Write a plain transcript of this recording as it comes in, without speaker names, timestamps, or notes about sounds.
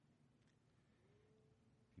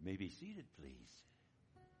You may be seated, please.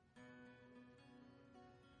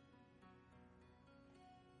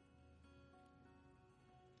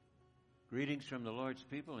 Greetings from the Lord's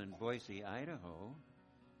people in Boise, Idaho.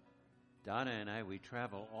 Donna and I, we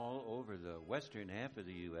travel all over the western half of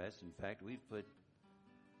the U.S. In fact, we've put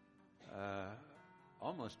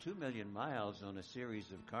almost 2 million miles on a series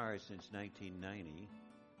of cars since 1990.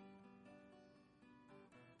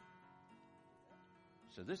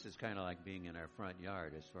 So this is kind of like being in our front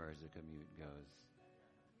yard as far as the commute goes.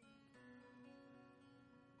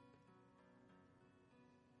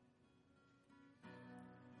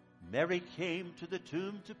 Mary came to the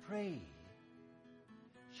tomb to pray.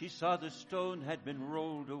 She saw the stone had been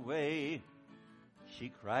rolled away. She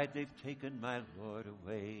cried, "They've taken my Lord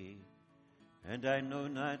away, and I know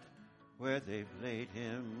not where they've laid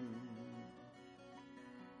him."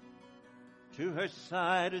 To her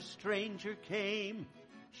side a stranger came.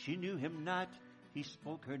 She knew him not, he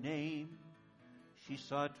spoke her name. She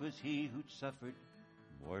saw 'twas he who'd suffered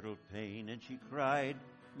mortal pain, and she cried,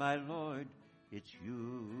 "My Lord, it's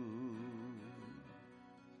you."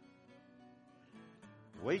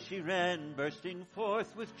 Away she ran, bursting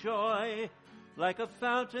forth with joy, like a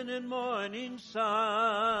fountain in morning sun,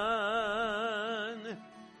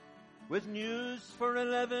 with news for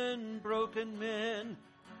 11 broken men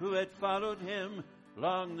who had followed him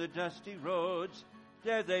along the dusty roads.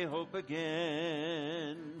 Dare they hope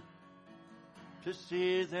again to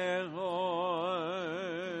see their Lord?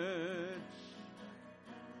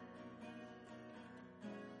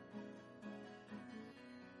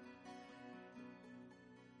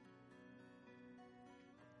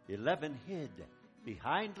 11 hid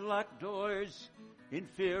behind locked doors in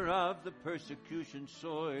fear of the persecution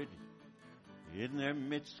sword. In their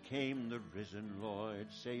midst came the risen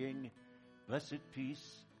Lord, saying, "Blessed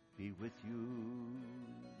peace be with you.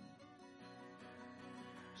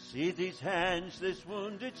 See these hands, this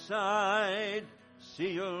wounded side.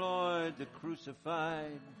 See your Lord, the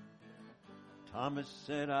crucified." Thomas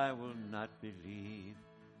said, "I will not believe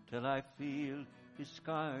till I feel his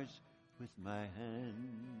scars with my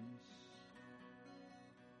hands."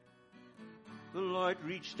 The Lord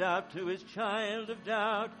reached out to his child of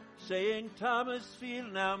doubt, saying, "Thomas, feel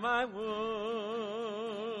now my wounds."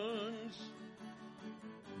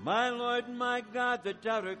 "My Lord, my God," the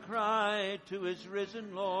doubter cried to his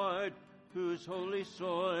risen Lord, whose holy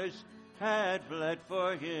sores had bled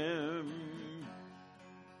for him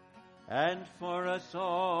and for us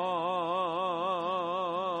all.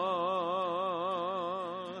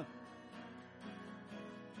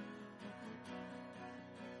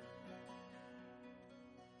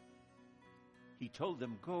 He told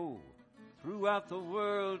them, "Go throughout the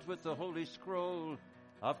world with the holy scroll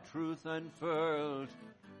of truth unfurled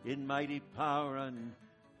in mighty power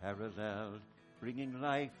unparalleled, bringing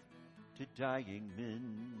life to dying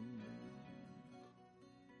men."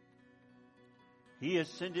 He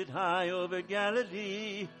ascended high over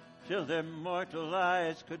Galilee till their mortal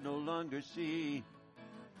eyes could no longer see.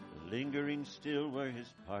 Lingering still were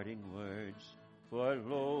his parting words, "For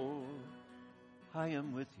lo, I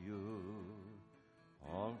am with you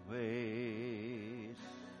always,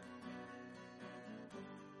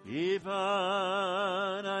 even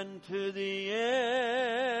unto the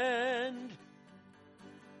end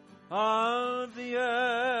of the earth."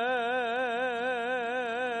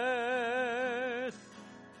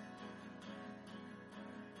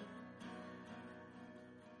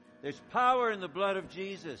 There's power in the blood of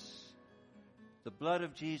Jesus. The blood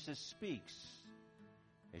of Jesus speaks.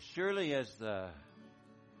 As surely as the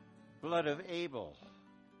blood of Abel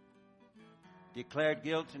declared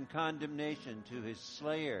guilt and condemnation to his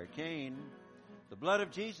slayer, Cain, the blood of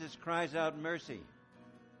Jesus cries out mercy,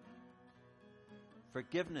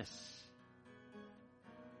 forgiveness,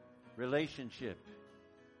 relationship.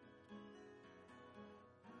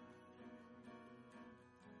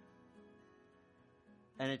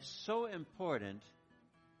 And it's so important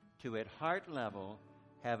to, at heart level,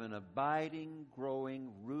 have an abiding,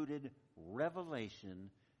 growing, rooted revelation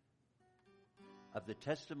of the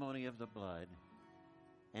testimony of the blood,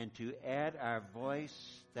 and to add our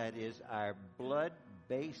voice, that is our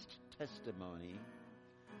blood-based testimony,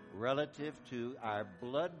 relative to our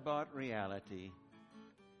blood-bought reality,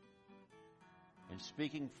 and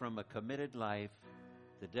speaking from a committed life.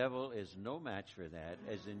 The devil is no match for that,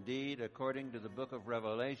 as indeed, according to the book of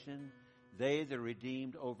Revelation, they, the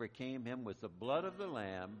redeemed, overcame him with the blood of the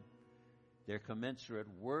Lamb, their commensurate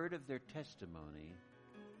word of their testimony,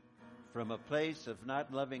 from a place of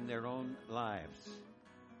not loving their own lives,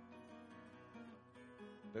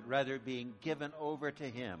 but rather being given over to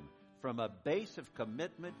him from a base of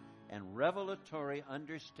commitment and revelatory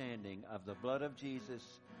understanding of the blood of Jesus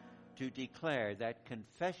to declare that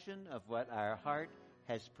confession of what our heart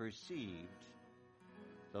has perceived,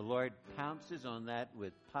 the Lord pounces on that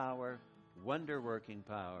with power, wonder-working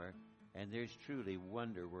power, and there's truly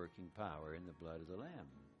wonder-working power in the blood of the Lamb.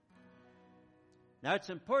 Now, it's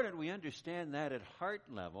important we understand that at heart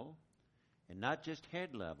level, and not just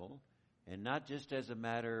head level, and not just as a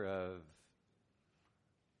matter of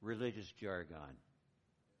religious jargon.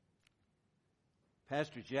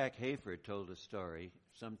 Pastor Jack Hayford told a story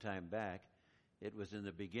some time back. It was in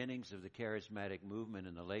the beginnings of the charismatic movement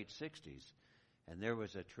in the late 60s. And there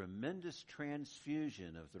was a tremendous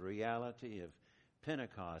transfusion of the reality of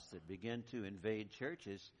Pentecost that began to invade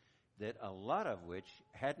churches, that a lot of which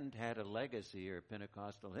hadn't had a legacy or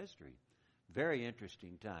Pentecostal history. Very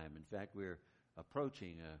interesting time. In fact, we're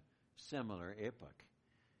approaching a similar epoch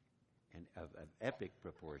and of epic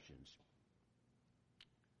proportions.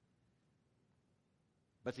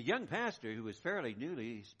 But the young pastor, who was fairly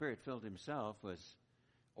newly Spirit-filled himself, was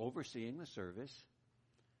overseeing the service.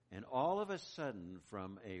 And all of a sudden,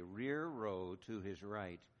 from a rear row to his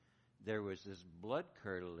right, there was this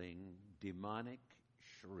blood-curdling, demonic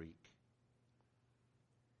shriek.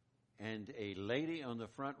 And a lady on the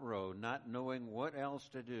front row, not knowing what else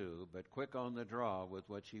to do, but quick on the draw with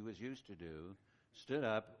what she was used to do, stood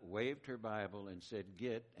up, waved her Bible, and said,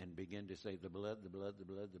 "Get," and began to say, "The blood, the blood, the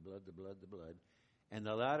blood, the blood, the blood, the blood." And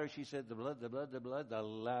the louder she said, "The blood, the blood, the blood," the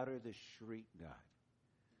louder the shriek got.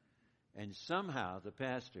 And somehow the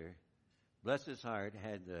pastor, bless his heart,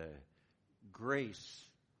 had the grace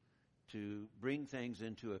to bring things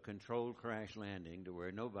into a controlled crash landing to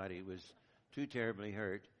where nobody was too terribly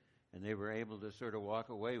hurt, and they were able to sort of walk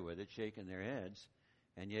away with it, shaking their heads.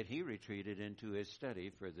 And yet he retreated into his study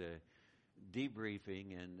for the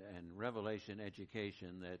debriefing and revelation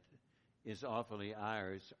education that is often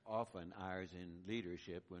ours in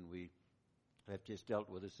leadership when we have just dealt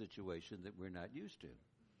with a situation that we're not used to.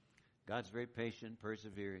 God's very patient,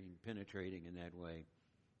 persevering, penetrating in that way,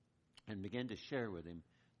 and began to share with him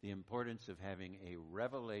the importance of having a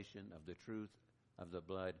revelation of the truth of the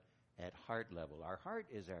blood at heart level. Our heart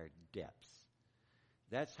is our depths.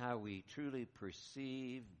 That's how we truly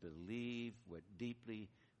perceive, believe, what deeply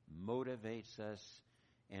motivates us.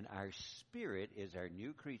 And our spirit is our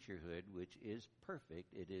new creaturehood, which is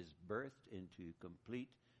perfect. It is birthed into complete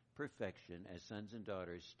perfection as sons and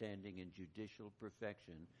daughters standing in judicial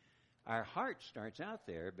perfection. Our heart starts out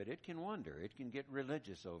there, but it can wander. It can get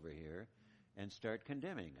religious over here and start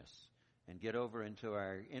condemning us and get over into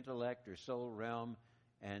our intellect or soul realm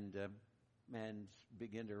and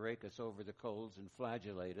begin to rake us over the coals and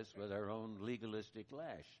flagellate us with our own legalistic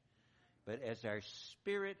lash. But as our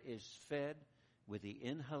spirit is fed with the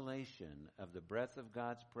inhalation of the breath of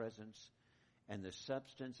God's presence and the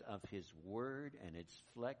substance of His Word, and it's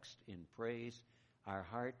flexed in praise, our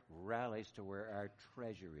heart rallies to where our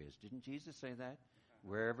treasure is. Didn't Jesus say that?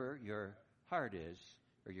 Wherever your heart is,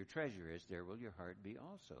 or your treasure is, there will your heart be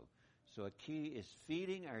also. So a key is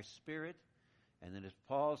feeding our spirit, and then as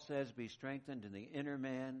Paul says, be strengthened in the inner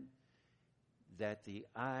man, that the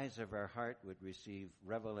eyes of our heart would receive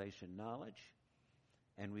revelation knowledge,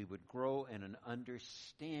 and we would grow in an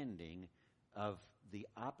understanding of the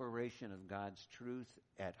operation of God's truth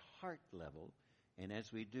at heart level. And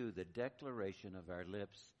as we do, the declaration of our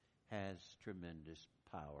lips has tremendous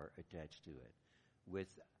power attached to it, with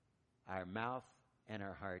our mouth and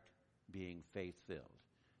our heart being faith-filled.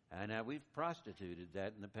 And now we've prostituted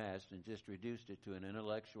that in the past and just reduced it to an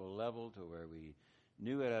intellectual level to where we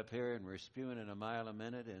knew it up here and we're spewing it a mile a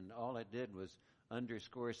minute, and all it did was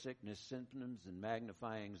underscore sickness symptoms and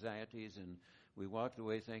magnify anxieties, and we walked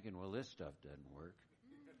away thinking, well, this stuff doesn't work.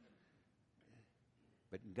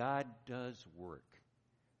 But God does work.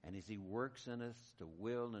 And as He works in us to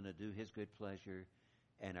will and to do His good pleasure,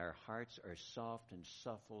 and our hearts are soft and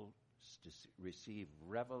supple to receive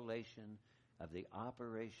revelation of the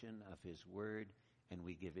operation of His Word, and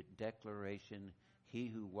we give it declaration, He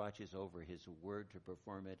who watches over His Word to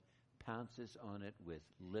perform it pounces on it with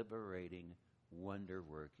liberating,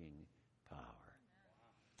 wonder-working power.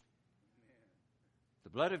 The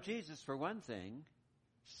blood of Jesus, for one thing,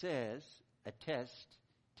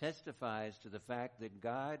 testifies to the fact that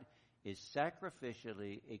God is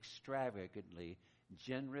sacrificially, extravagantly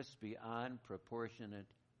generous, beyond proportionate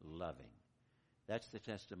loving. That's the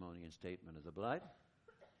testimony and statement of the blood.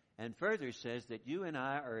 And further says that you and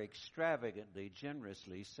I are extravagantly,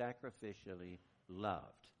 generously, sacrificially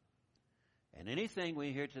loved. And anything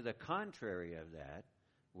we hear to the contrary of that,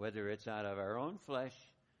 whether it's out of our own flesh,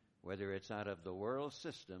 whether it's out of the world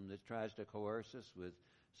system that tries to coerce us with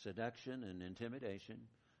seduction and intimidation,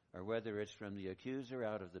 or whether it's from the accuser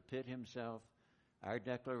out of the pit himself, our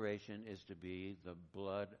declaration is to be the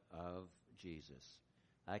blood of Jesus.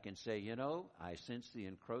 I can say, you know, I sense the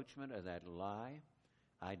encroachment of that lie.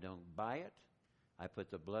 I don't buy it. I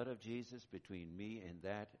put the blood of Jesus between me and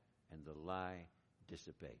that, and the lie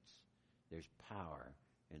dissipates. There's power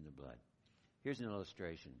in the blood. Here's an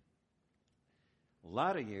illustration. A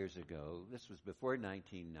lot of years ago, this was before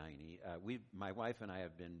 1990, my wife and I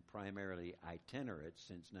have been primarily itinerant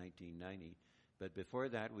since 1990, but before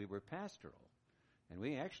that we were pastoral. And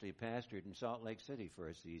we actually pastored in Salt Lake City for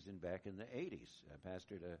a season back in the 80s. I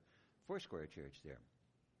pastored a Foursquare church there.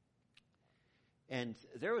 And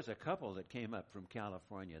there was a couple that came up from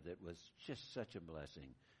California that was just such a blessing.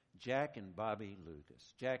 Jack and Bobby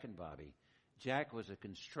Lucas. Jack and Bobby. Jack was a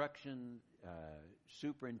construction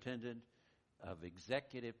superintendent of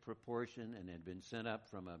executive proportion and had been sent up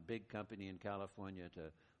from a big company in California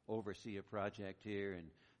to oversee a project here, and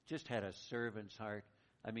just had a servant's heart.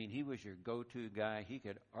 I mean, he was your go-to guy. He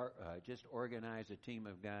could just organize a team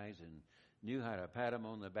of guys and knew how to pat them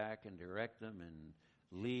on the back and direct them and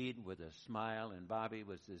lead with a smile. And Bobby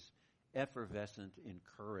was this effervescent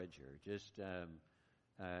encourager, just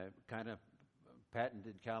kind of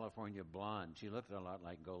patented California blonde. She looked a lot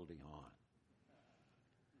like Goldie Hawn.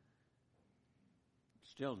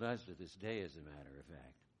 Still does to this day, as a matter of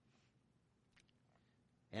fact.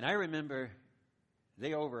 And I remember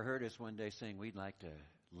they overheard us one day saying we'd like to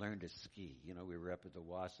learn to ski. You know, we were up at the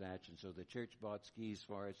Wasatch, and so the church bought skis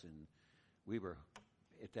for us, and we were,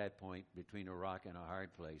 at that point, between a rock and a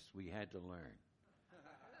hard place. We had to learn.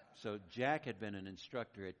 So Jack had been an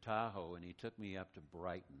instructor at Tahoe, and he took me up to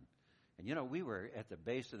Brighton. And, you know, we were at the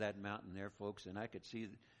base of that mountain there, folks, and I could see,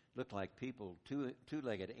 looked like people,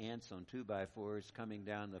 two-legged ants on 2x4s coming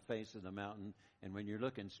down the face of the mountain. And when you're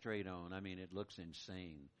looking straight on, I mean, it looks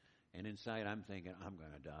insane. And inside, I'm thinking, I'm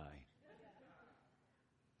going to die.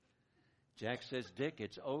 Jack says, Dick,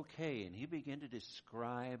 it's okay. And he began to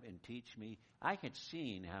describe and teach me. I had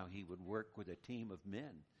seen how he would work with a team of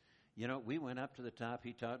men. You know, we went up to the top.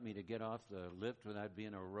 He taught me to get off the lift without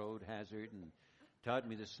being a road hazard, and taught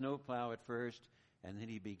me the snowplow at first. And then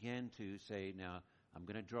he began to say, now, I'm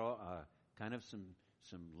going to draw kind of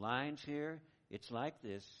some lines here. It's like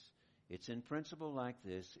this. It's in principle like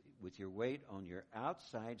this. With your weight on your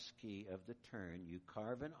outside ski of the turn, you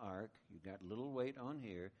carve an arc. You've got little weight on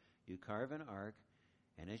here. You carve an arc,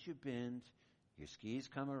 and as you bend, your skis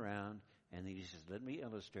come around. And then he says, let me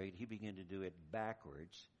illustrate. He began to do it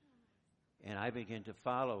backwards, and I began to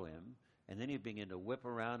follow him. And then he began to whip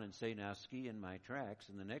around and say, now ski in my tracks.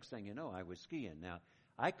 And the next thing you know, I was skiing. Now,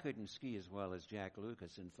 I couldn't ski as well as Jack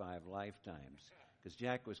Lucas in 5 lifetimes, because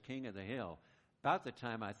Jack was king of the hill. About the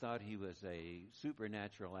time I thought he was a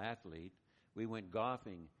supernatural athlete, we went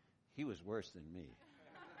golfing. He was worse than me.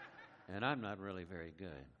 And I'm not really very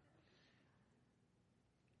good.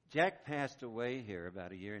 Jack passed away here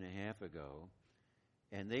about 1.5 years ago,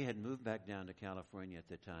 and they had moved back down to California at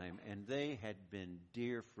the time, and they had been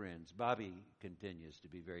dear friends. Bobby continues to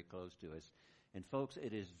be very close to us. And folks,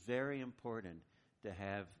 it is very important to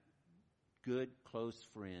have good, close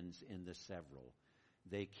friends in the several.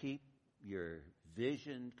 They keep your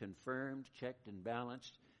vision confirmed, checked, and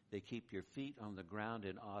balanced. They keep your feet on the ground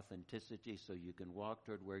in authenticity so you can walk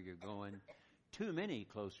toward where you're going. Too many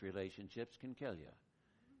close relationships can kill you,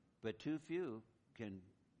 but too few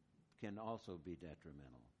can also be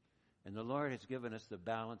detrimental. And the Lord has given us the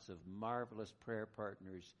balance of marvelous prayer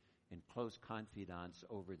partners and close confidants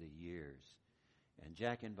over the years. And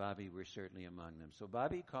Jack and Bobby were certainly among them. So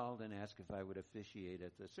Bobby called and asked if I would officiate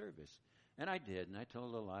at the service. And I did, and I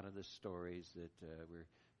told a lot of the stories that were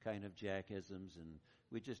kind of Jackisms, and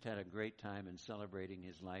we just had a great time in celebrating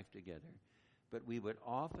his life together. But we would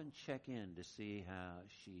often check in to see how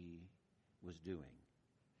she was doing.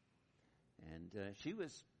 And she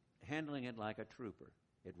was handling it like a trooper.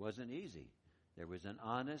 It wasn't easy. There was an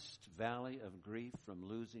honest valley of grief from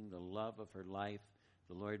losing the love of her life.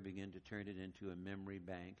 The Lord began to turn it into a memory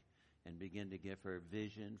bank and begin to give her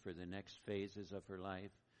vision for the next phases of her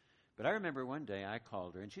life. But I remember one day I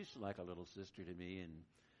called her, and she's like a little sister to me, and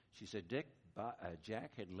she said, Dick,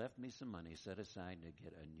 Jack had left me some money set aside to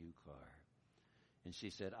get a new car. And she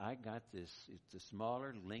said, I got this, it's a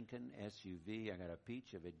smaller Lincoln SUV. I got a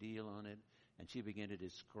peach of a deal on it. And she began to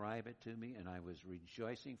describe it to me, and I was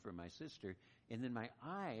rejoicing for my sister. And then my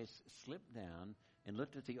eyes slipped down and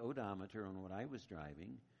looked at the odometer on what I was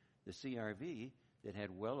driving, the CRV, that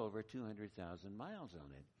had well over 200,000 miles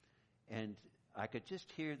on it. And I could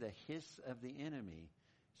just hear the hiss of the enemy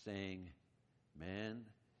saying, man,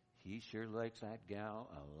 he sure likes that gal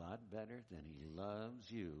a lot better than he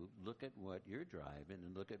loves you. Look at what you're driving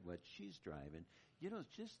and look at what she's driving. You know,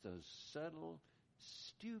 just those subtle,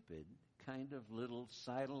 stupid kind of little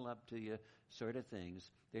sidle up to you sort of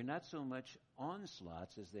things. They're not so much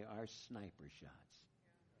onslaughts as they are sniper shots.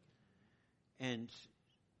 And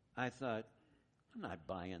I thought, I'm not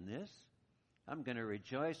buying this. I'm going to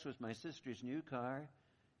rejoice with my sister's new car.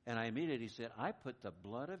 And I immediately said, I put the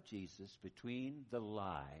blood of Jesus between the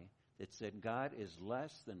lie that said God is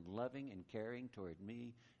less than loving and caring toward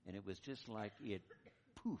me. And it was just like it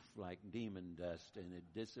poof, like demon dust, and it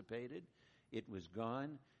dissipated. It was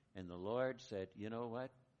gone. And the Lord said, you know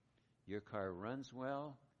what? Your car runs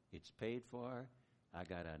well. It's paid for. I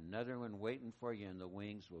got another one waiting for you in the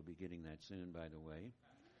wings. We'll be getting that soon, by the way.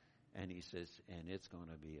 And he says, and it's going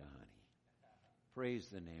to be a honey. Praise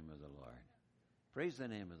the name of the Lord. Praise the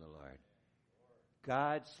name of the Lord.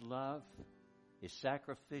 God's love is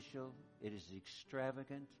sacrificial. It is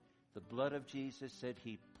extravagant. The blood of Jesus said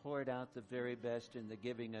he poured out the very best in the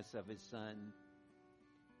giving us of his Son.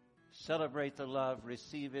 Celebrate the love,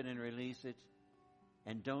 receive it and release it.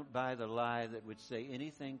 And don't buy the lie that would say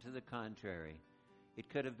anything to the contrary. It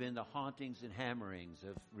could have been the hauntings and hammerings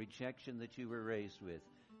of rejection that you were raised with,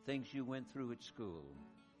 things you went through at school,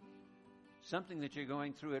 something that you're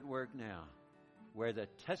going through at work now, where the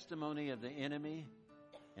testimony of the enemy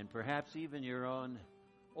and perhaps even your own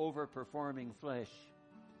overperforming flesh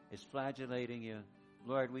is flagellating you.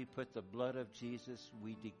 Lord, we put the blood of Jesus,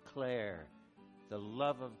 we declare the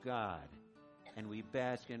love of God, and we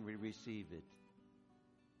bask and we receive it.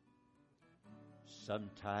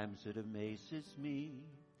 Sometimes it amazes me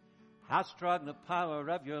how strong the power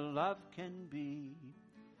of your love can be.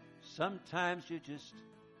 Sometimes you just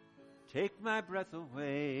take my breath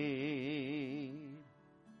away.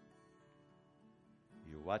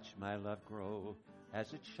 You watch my love grow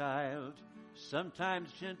as a child,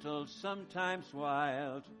 sometimes gentle, sometimes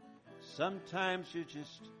wild. Sometimes you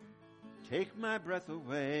just take my breath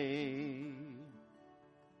away.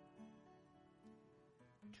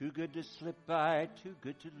 Too good to slip by, too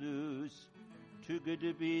good to lose, too good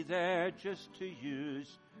to be there just to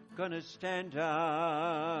use. Gonna stand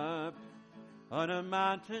up on a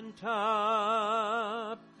mountain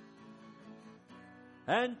top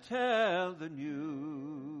and tell the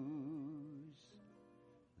news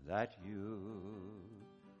that you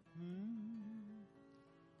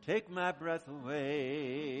take my breath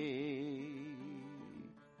away.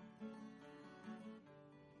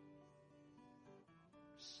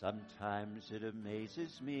 Sometimes it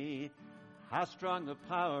amazes me how strong the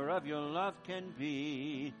power of your love can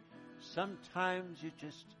be. Sometimes you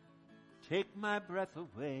just take my breath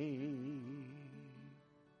away.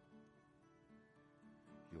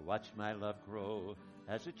 You watch my love grow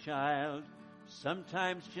as a child,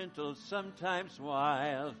 sometimes gentle, sometimes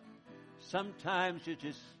wild. Sometimes you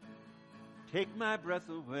just take my breath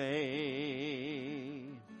away.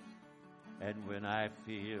 And when I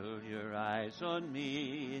feel your eyes on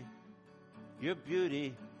me, your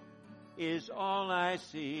beauty is all I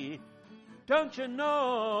see. Don't you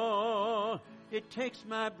know it takes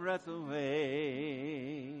my breath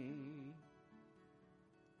away?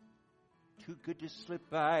 Too good to slip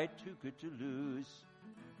by, too good to lose,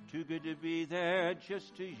 too good to be there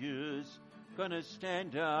just to use. Gonna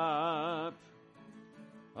stand up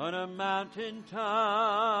on a mountain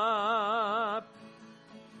top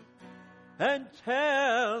and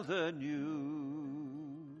tell the news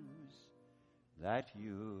that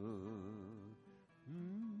you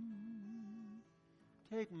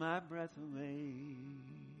take my breath away.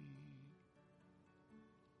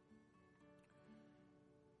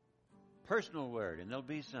 Personal word, and there'll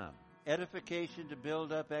be some. Edification to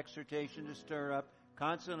build up, exhortation to stir up,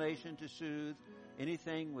 consolation to soothe.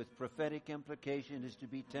 Anything with prophetic implication is to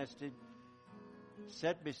be tested.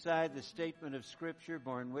 Set beside the statement of Scripture,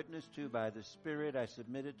 borne witness to by the Spirit, I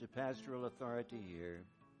submit it to pastoral authority here.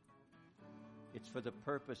 It's for the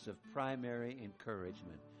purpose of primary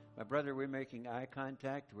encouragement. My brother, we're making eye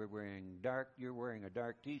contact. We're wearing dark. You're wearing a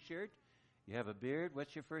dark T-shirt. You have a beard.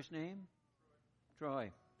 What's your first name?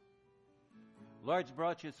 Troy. Lord's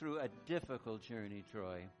brought you through a difficult journey,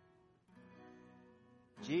 Troy.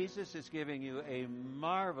 Jesus is giving you a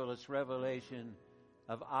marvelous revelation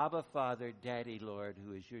of Abba Father, Daddy Lord,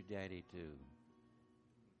 who is your daddy too.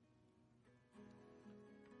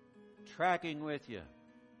 Tracking with you.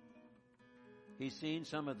 He's seen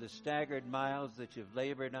some of the staggered miles that you've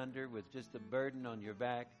labored under with just the burden on your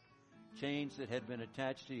back, chains that had been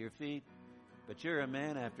attached to your feet. But you're a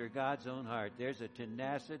man after God's own heart. There's a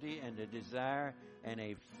tenacity and a desire and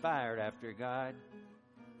a fire after God.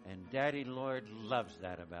 And Daddy Lord loves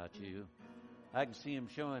that about you. I can see him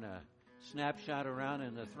showing a snapshot around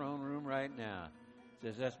in the throne room right now.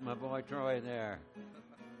 Says, that's my boy Troy there.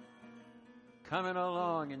 Coming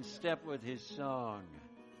along in step with his song.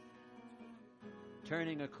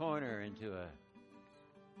 Turning a corner into a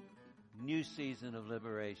new season of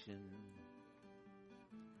liberation.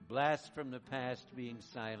 Blast from the past being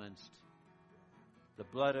silenced. The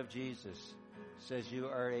blood of Jesus says you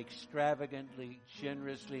are extravagantly,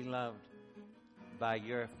 generously loved by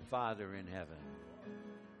your Father in heaven.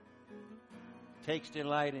 Takes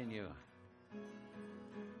delight in you.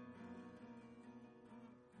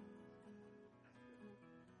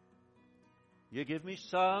 You give me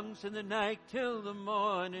songs in the night till the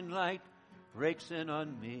morning light breaks in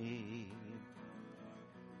on me.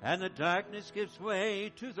 And the darkness gives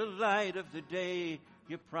way to the light of the day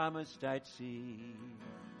you promised I'd see.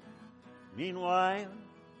 Meanwhile,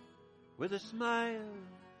 with a smile,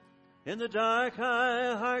 in the dark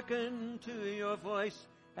I hearken to your voice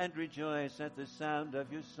and rejoice at the sound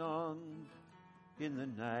of your song in the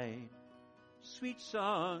night. Sweet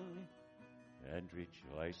song, and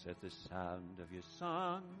rejoice at the sound of your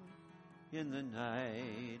song in the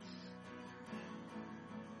night.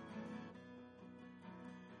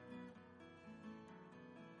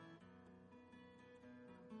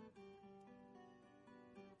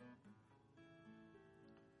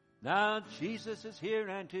 Now Jesus is here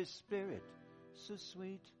and his Spirit, so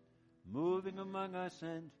sweet, moving among us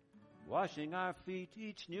and washing our feet.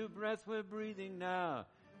 Each new breath we're breathing now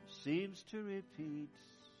seems to repeat.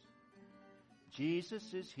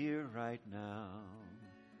 Jesus is here right now.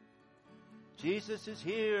 Jesus is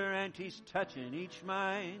here and he's touching each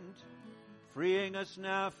mind, freeing us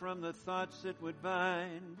now from the thoughts that would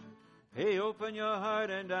bind. Hey, open your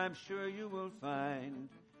heart and I'm sure you will find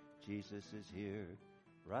Jesus is here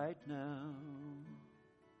right now.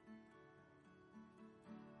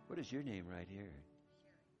 What is your name right here?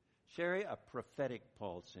 Sherry, a prophetic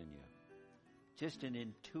pulse in you. Just an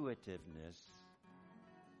intuitiveness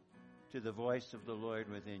to the voice of the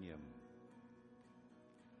Lord within you.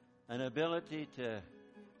 An ability to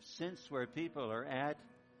sense where people are at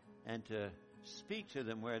and to speak to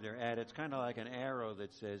them where they're at. It's kind of like an arrow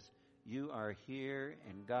that says, you are here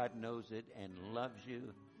and God knows it and loves you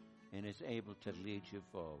and is able to lead you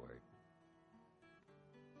forward.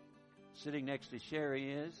 Sitting next to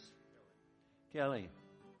Sherry is Kelly.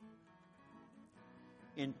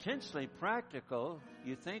 Intensely practical.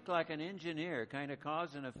 You think like an engineer, kind of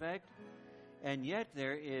cause and effect. And yet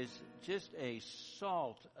there is just a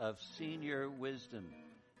salt of senior wisdom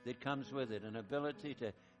that comes with it. An ability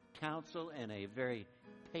to counsel in a very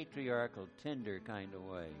patriarchal, tender kind of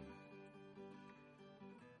way.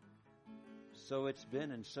 So it's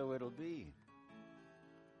been and so it'll be.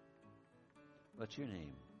 What's your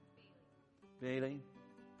name? Bailey.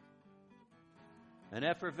 An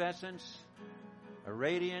effervescence, a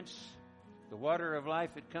radiance, the water of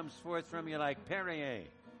life that comes forth from you like Perrier.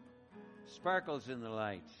 Sparkles in the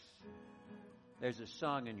light. There's a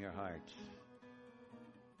song in your heart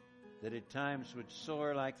that at times would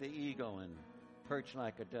soar like the eagle and perch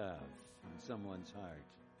like a dove in someone's heart.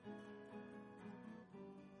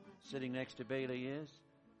 Sitting next to Bailey is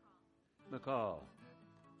McCall.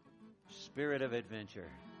 Spirit of adventure.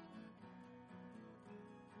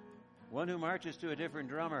 One who marches to a different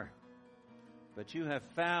drummer. But you have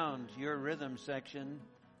found your rhythm section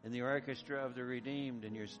in the orchestra of the redeemed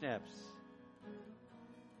in your steps.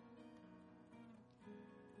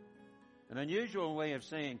 An unusual way of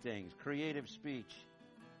saying things, creative speech.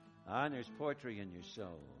 And there's poetry in your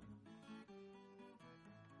soul.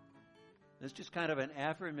 It's just kind of an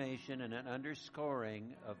affirmation and an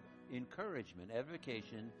underscoring of encouragement,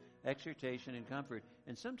 edification, exhortation, and comfort.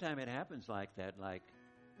 And sometimes it happens like that, like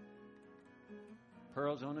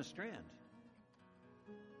pearls on a strand.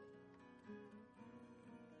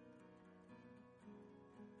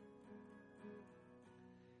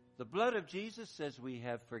 The blood of Jesus says we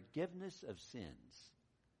have forgiveness of sins.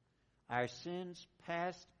 Our sins,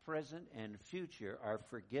 past, present, and future, are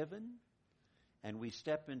forgiven, and we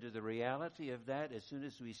step into the reality of that as soon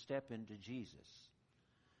as we step into Jesus.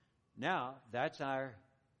 Now, that's our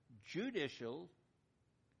judicial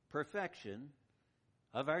perfection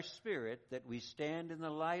of our spirit that we stand in the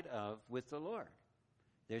light of with the Lord.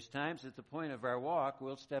 There's times at the point of our walk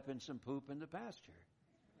we'll step in some poop in the pasture.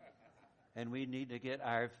 And we need to get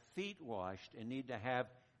our feet washed and need to have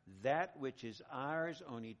that which is ours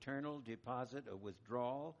on eternal deposit of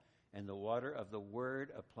withdrawal and the water of the Word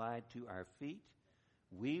applied to our feet.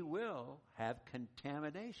 We will have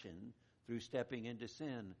contamination through stepping into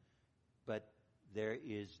sin, but there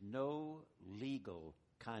is no legal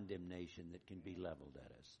condemnation that can be leveled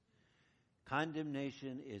at us.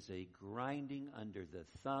 Condemnation is a grinding under the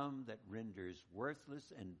thumb that renders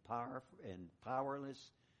worthless and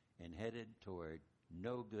powerless and headed toward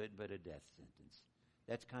no good but a death sentence.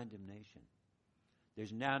 That's condemnation.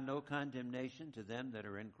 There's now no condemnation to them that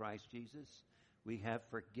are in Christ Jesus. We have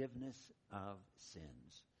forgiveness of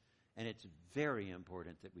sins. And it's very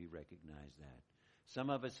important that we recognize that. Some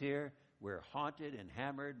of us here, we're haunted and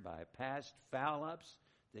hammered by past foul-ups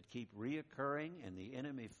that keep reoccurring, and the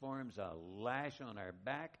enemy forms a lash on our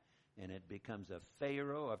back, and it becomes a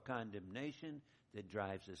pharaoh of condemnation that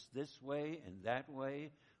drives us this way and that way.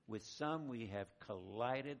 With some, we have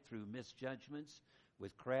collided through misjudgments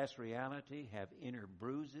with crass reality, have inner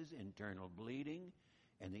bruises, internal bleeding,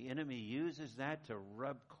 and the enemy uses that to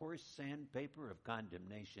rub coarse sandpaper of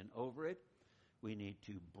condemnation over it. We need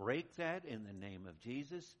to break that in the name of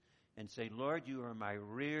Jesus and say, Lord, you are my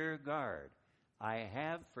rear guard. I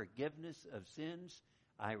have forgiveness of sins.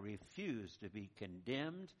 I refuse to be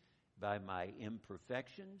condemned by my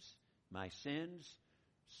imperfections, my sins,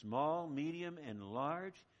 small, medium, and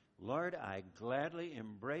large. Lord, I gladly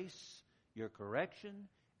embrace your correction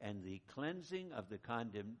and the cleansing of the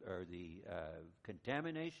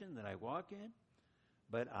contamination that I walk in.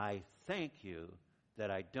 But I thank you that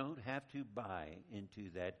I don't have to buy into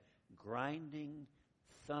that grinding,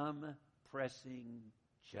 thumb-pressing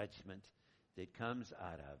judgment that comes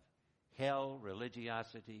out of hell,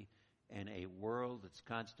 religiosity, and a world that's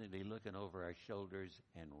constantly looking over our shoulders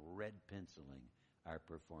and red penciling our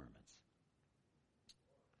performance.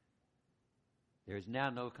 There is now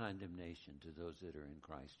no condemnation to those that are in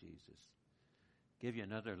Christ Jesus. Give you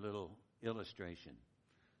another little illustration.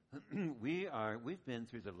 We've been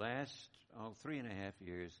through the last 3.5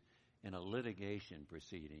 years in a litigation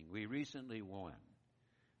proceeding. We recently won,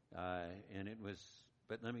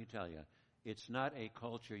 but let me tell you, it's not a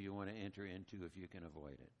culture you want to enter into if you can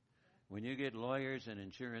avoid it. When you get lawyers and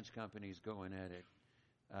insurance companies going at it,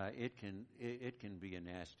 it can be a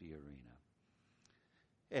nasty arena.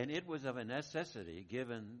 And it was of a necessity,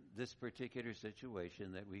 given this particular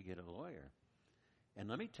situation, that we get a lawyer. And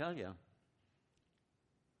let me tell you,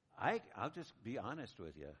 I'll just be honest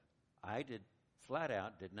with you. I flat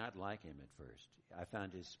out did not like him at first. I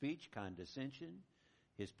found his speech condescension,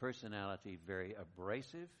 his personality very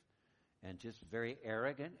abrasive, and just very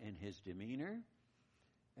arrogant in his demeanor,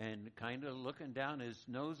 and kind of looking down his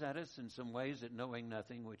nose at us in some ways at knowing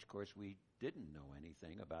nothing, which, of course, we didn't know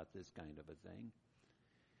anything about this kind of a thing.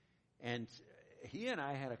 And he and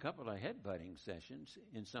I had a couple of headbutting sessions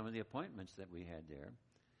in some of the appointments that we had there.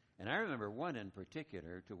 And I remember one in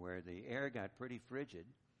particular to where the air got pretty frigid.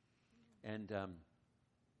 And,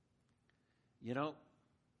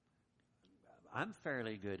 I'm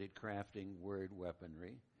fairly good at crafting word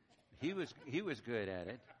weaponry. He was good at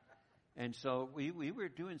it. And so we were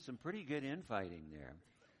doing some pretty good infighting there.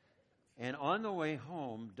 And on the way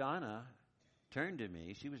home, Donna turned to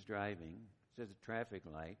me. She was driving. There's a traffic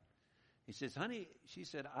light. He says, honey, she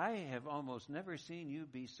said, I have almost never seen you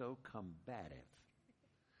be so combative.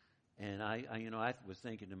 And I was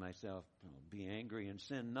thinking to myself, be angry and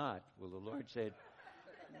sin not. Well, the Lord said,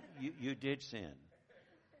 you did sin.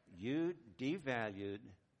 You devalued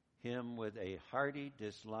him with a hearty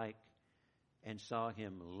dislike and saw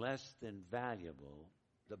him less than valuable.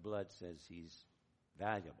 The blood says he's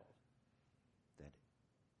valuable. That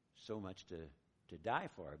so much to die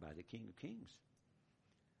for by the King of Kings.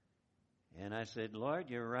 And I said, Lord,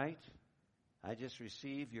 you're right. I just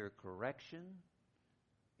received your correction,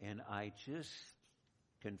 and I just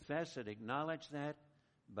confess and acknowledge that,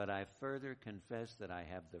 but I further confess that I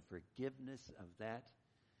have the forgiveness of that.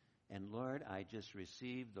 And Lord, I just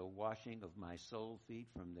received the washing of my soul feet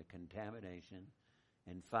from the contamination,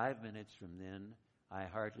 and 5 minutes from then, I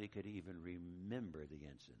hardly could even remember the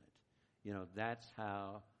incident. That's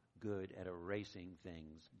how good at erasing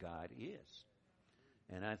things God is.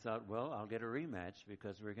 And I thought, well, I'll get a rematch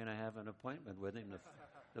because we're going to have an appointment with him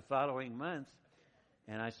the following month.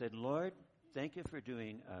 And I said, Lord, thank you for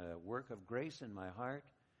doing a work of grace in my heart,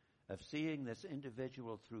 of seeing this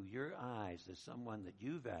individual through your eyes as someone that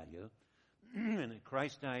you value and that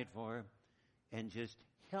Christ died for, and just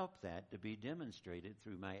help that to be demonstrated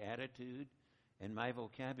through my attitude and my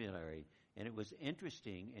vocabulary. And it was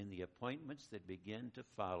interesting, in the appointments that began to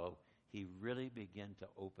follow, he really began to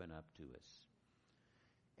open up to us.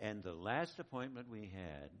 And the last appointment we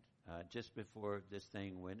had, just before this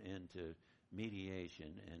thing went into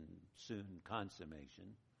mediation and soon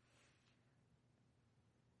consummation,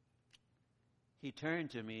 he turned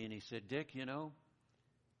to me and he said, Dick,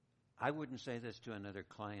 I wouldn't say this to another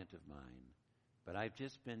client of mine, but I've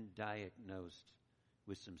just been diagnosed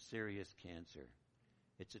with some serious cancer.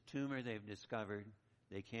 It's a tumor they've discovered.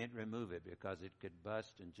 They can't remove it because it could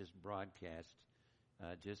bust and just broadcast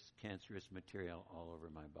just cancerous material all over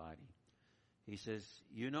my body. He says,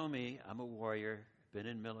 you know me, I'm a warrior, been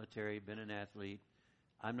in military, been an athlete.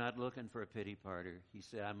 I'm not looking for a pity party. He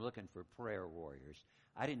said, I'm looking for prayer warriors.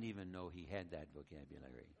 I didn't even know he had that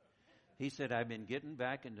vocabulary. He said, I've been getting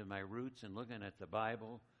back into my roots and looking at the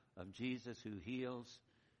Bible of Jesus who heals.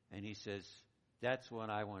 And he says, that's what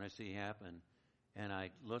I want to see happen. And I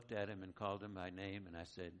looked at him and called him by name, and I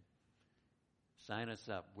said, sign us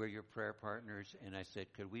up. We're your prayer partners. And I said,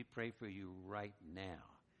 could we pray for you right now?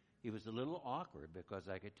 He was a little awkward because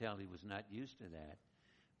I could tell he was not used to that.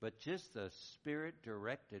 But just the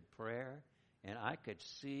Spirit-directed prayer, and I could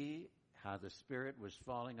see how the Spirit was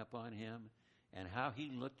falling upon him and how he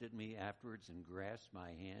looked at me afterwards and grasped my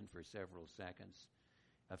hand for several seconds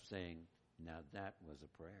of saying, now that was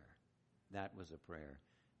a prayer. That was a prayer.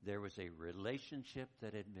 There was a relationship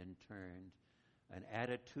that had been turned, an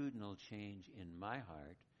attitudinal change in my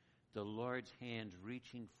heart, the Lord's hands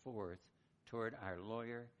reaching forth toward our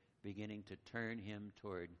lawyer, beginning to turn him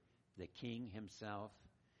toward the king himself.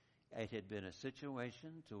 It had been a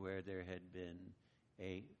situation to where there had been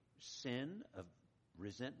a sin of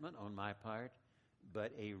resentment on my part,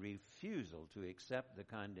 but a refusal to accept the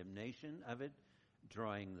condemnation of it,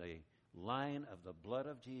 drawing the line of the blood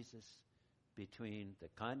of Jesus between the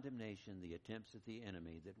condemnation, the attempts of the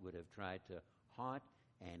enemy that would have tried to haunt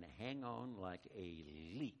and hang on like a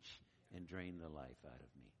leech and drain the life out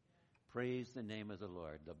of me. Praise the name of the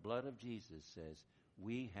Lord. The blood of Jesus says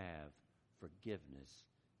we have forgiveness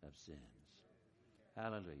of sins.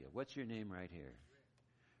 Hallelujah. What's your name right here?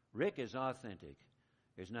 Rick is authentic.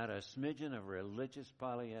 There's not a smidgen of religious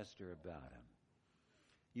polyester about him.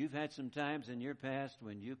 You've had some times in your past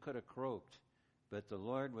when you could have croaked, but the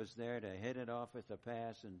Lord was there to head it off at the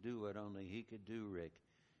pass and do what only He could do, Rick,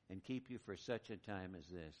 and keep you for such a time as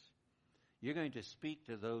this. You're going to speak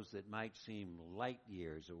to those that might seem light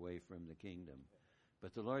years away from the kingdom,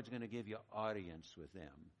 but the Lord's going to give you audience with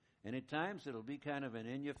them. And at times it'll be kind of an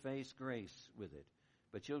in-your-face grace with it.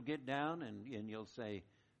 But you'll get down and you'll say,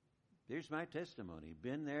 there's my testimony.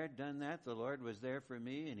 Been there, done that. The Lord was there for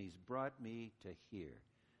me, and He's brought me to here.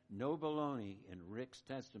 No baloney in Rick's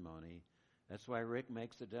testimony. That's why Rick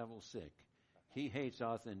makes the devil sick. He hates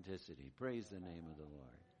authenticity. Praise the name of the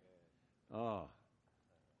Lord. Oh,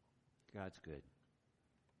 God's good.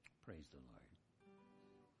 Praise the Lord.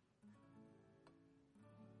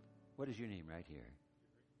 What is your name right here?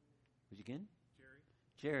 Would you again?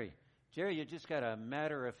 Jerry. Jerry, you just got a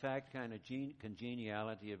matter-of-fact kind of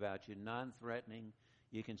congeniality about you, non-threatening.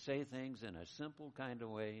 You can say things in a simple kind of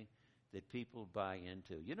way that people buy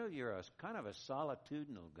into. You know, you're a kind of a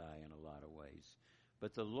solitudinal guy in a lot of ways.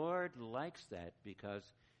 But the Lord likes that because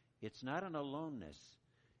it's not an aloneness.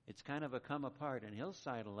 It's kind of a come apart, and He'll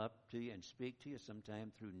sidle up to you and speak to you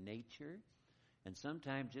sometime through nature and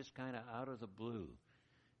sometime just kind of out of the blue.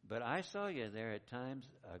 But I saw you there at times,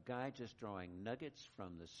 a guy just drawing nuggets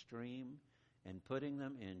from the stream and putting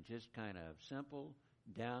them in just kind of simple,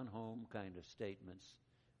 down-home kind of statements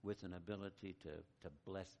with an ability to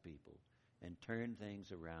bless people and turn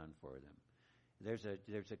things around for them.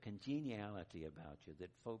 There's a congeniality about you that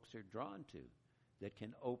folks are drawn to, that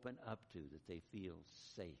can open up to, that they feel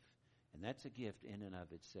safe. And that's a gift in and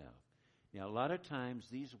of itself. Now, a lot of times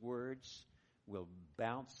these words will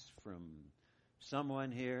bounce from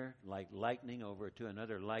someone here like lightning over to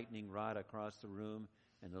another lightning rod across the room,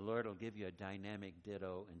 and the Lord will give you a dynamic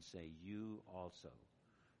ditto and say, you also.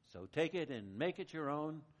 So take it and make it your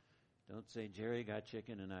own. Don't say, Jerry got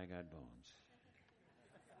chicken and I got bones.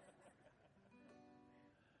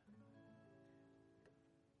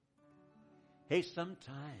 Hey, sometimes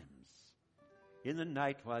in the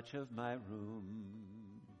night watch of my room,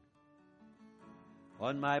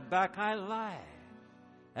 on my back I lie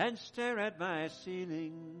and stare at my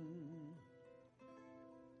ceiling.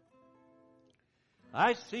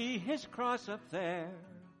 I see His cross up there,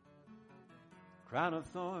 crown of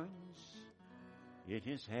thorns in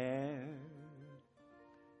His hair.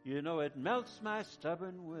 You know it melts my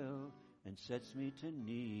stubborn will and sets me to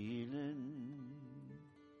kneeling.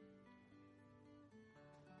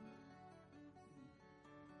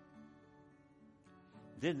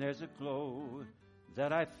 Then there's a glow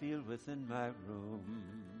that I feel within my room,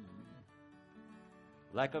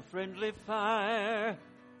 like a friendly fire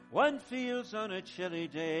one feels on a chilly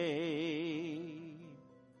day.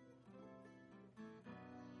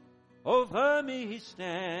 Over me He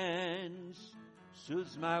stands,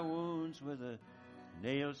 soothes my wounds with a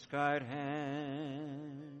nail-scarred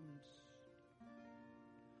hands.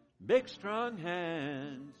 big strong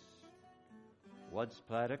hands once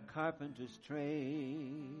plied a carpenter's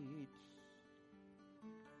trade.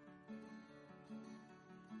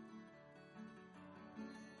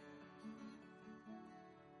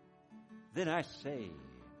 Then I say,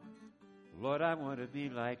 Lord, I want to be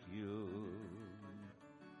like you,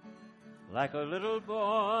 like a little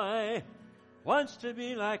boy wants to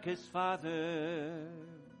be like his father.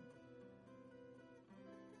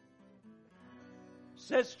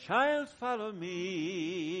 Says, child, follow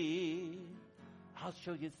me. I'll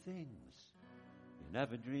show you things you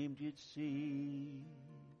never dreamed you'd see.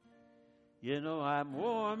 You know I'm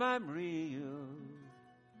warm, I'm real.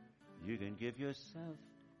 You can give yourself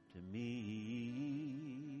to me.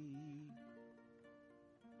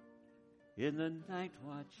 In the night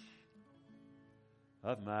watch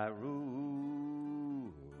of my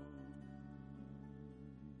room.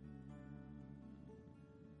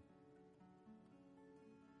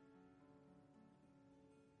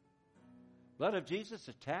 Blood of Jesus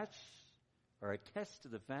attests to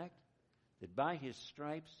the fact that by his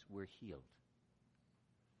stripes we're healed.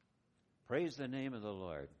 Praise the name of the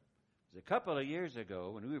Lord. It was a couple of years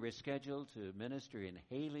ago when we were scheduled to minister in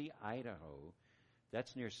Haley, Idaho.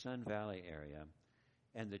 That's near Sun Valley area.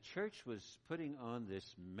 And the church was putting on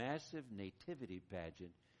this massive nativity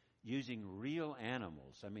pageant using real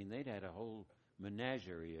animals. I mean, they'd had a whole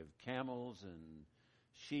menagerie of camels and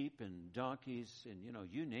sheep and donkeys and,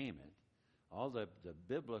 you name it. All the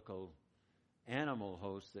biblical animal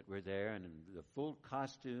hosts that were there and the full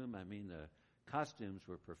costume. I mean, the costumes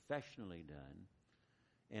were professionally done.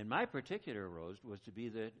 And my particular role was to be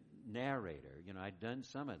the narrator. I'd done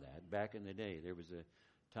some of that back in the day. There was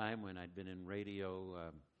a time when I'd been in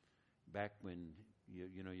radio back when,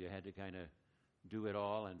 you had to kind of do it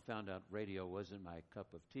all, and found out radio wasn't my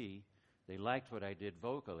cup of tea. They liked what I did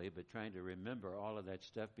vocally, but trying to remember all of that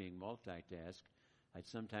stuff being multitasked, I'd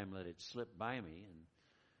sometimes let it slip by me. And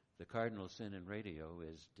the cardinal sin in radio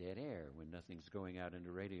is dead air when nothing's going out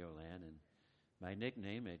into radio land. And my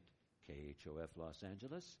nickname at KHOF Los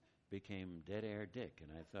Angeles became Dead Air Dick. And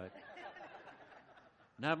I thought,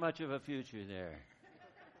 not much of a future there.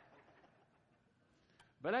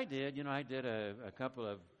 But I did. I did a couple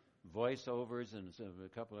of voiceovers and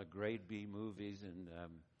a couple of grade B movies and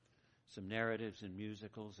some narratives and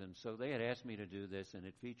musicals. And so they had asked me to do this, and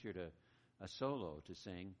it featured a solo to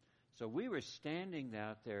sing. So we were standing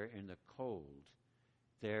out there in the cold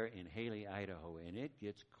there in Haley, Idaho, and it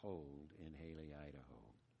gets cold in Haley, Idaho.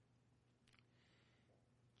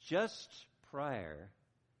 Just prior,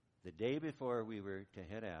 the day before we were to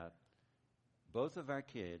head out, both of our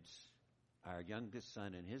kids, our youngest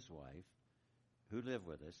son and his wife, who live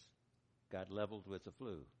with us, got leveled with the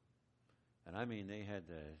flu. And I mean, they had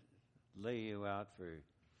to lay you out for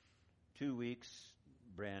 2 weeks,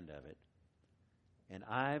 brand of it. And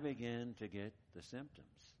I began to get the symptoms.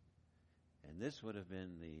 And this would have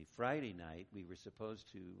been the Friday night. We were supposed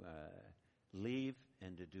to leave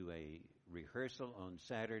and to do a rehearsal on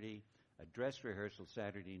Saturday, a dress rehearsal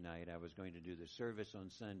Saturday night. I was going to do the service on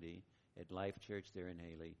Sunday at Life Church there in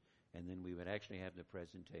Haley, and then we would actually have the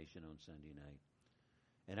presentation on Sunday night.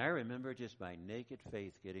 And I remember just by naked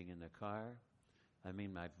faith getting in the car. I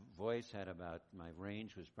mean, my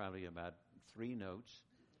range was probably about 3 notes,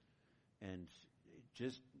 and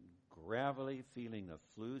just gravelly feeling the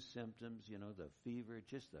flu symptoms, the fever,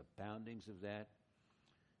 just the poundings of that.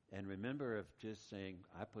 And remember of just saying,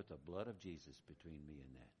 I put the blood of Jesus between me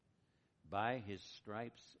and that. By his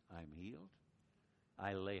stripes I'm healed.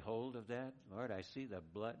 I lay hold of that. Lord, I see the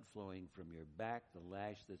blood flowing from your back, the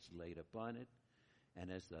lash that's laid upon it. And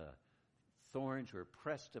as the thorns were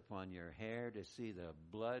pressed upon your hair, to see the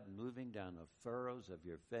blood moving down the furrows of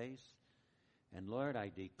your face. And Lord,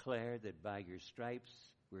 I declare that by your stripes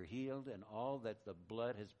we're healed, and all that the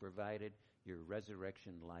blood has provided, your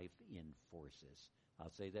resurrection life enforces. I'll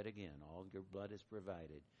say that again. All your blood has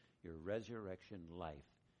provided, your resurrection life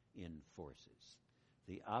enforces.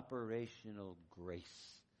 The operational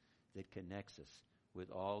grace that connects us with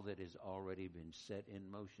all that has already been set in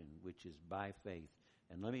motion, which is by faith.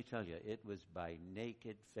 And let me tell you, it was by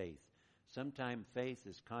naked faith. Sometimes faith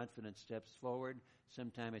is confident steps forward.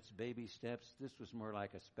 Sometimes it's baby steps. This was more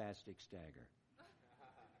like a spastic stagger.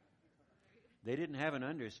 They didn't have an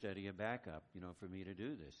understudy, a backup, for me to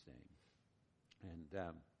do this thing.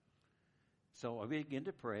 And so I began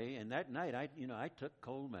to pray. And that night, I took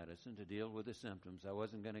cold medicine to deal with the symptoms. I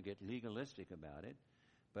wasn't going to get legalistic about it.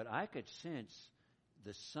 But I could sense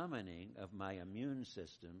the summoning of my immune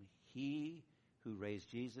system. He who raised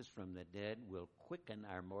Jesus from the dead will quicken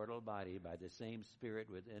our mortal body by the same Spirit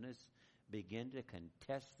within us, begin to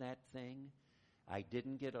contest that thing. I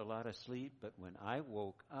didn't get a lot of sleep, but when I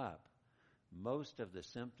woke up, most of the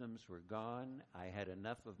symptoms were gone. I had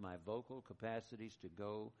enough of my vocal capacities to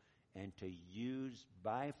go and to use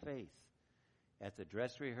by faith at the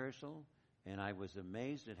dress rehearsal, and I was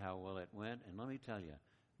amazed at how well it went. And let me tell you,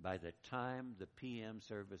 by the time the PM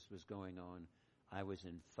service was going on, I was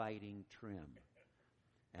in fighting trim.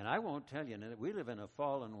 And I won't tell you, we live in a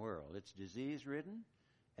fallen world. It's disease-ridden,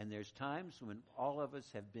 and there's times when all of us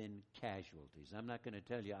have been casualties. I'm not going to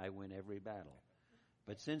tell you I win every battle.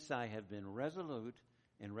 But since I have been resolute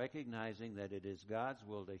in recognizing that it is God's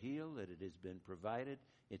will to heal, that it has been provided,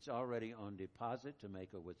 it's already on deposit to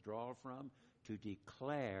make a withdrawal from, to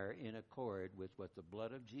declare in accord with what the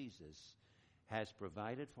blood of Jesus has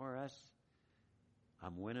provided for us,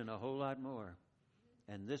 I'm winning a whole lot more.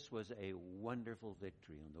 And this was a wonderful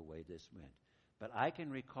victory on the way this went. But I can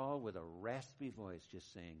recall with a raspy voice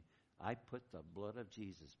just saying, I put the blood of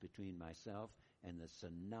Jesus between myself and the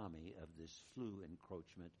tsunami of this flu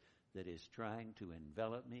encroachment that is trying to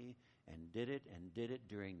envelop me, and did it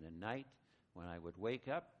during the night when I would wake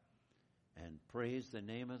up and praise the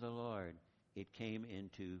name of the Lord. It came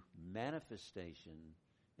into manifestation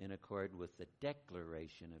in accord with the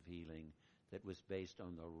declaration of healing that was based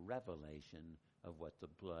on the revelation of what the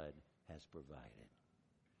blood has provided.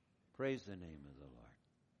 Praise the name of the Lord.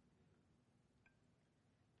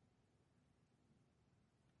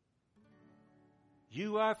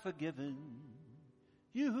 You are forgiven,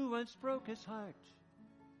 you who once broke his heart,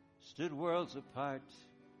 stood worlds apart,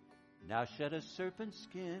 now shed a serpent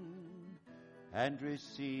skin and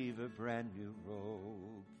receive a brand new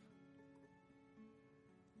robe.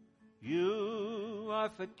 You are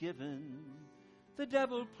forgiven. The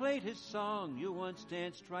devil played his song. You once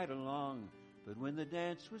danced right along, but when the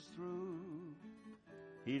dance was through,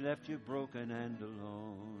 he left you broken and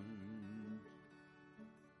alone.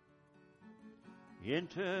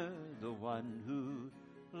 Enter the one who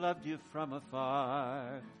loved you from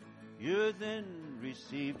afar. You then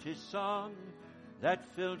received his song that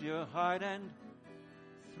filled your heart and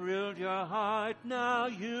thrilled your heart. Now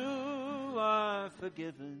you are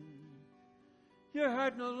forgiven. Your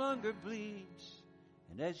heart no longer bleeds,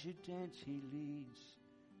 and as you dance he leads,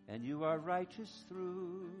 and you are righteous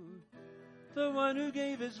through the one who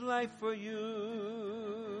gave his life for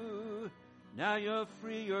you. Now you're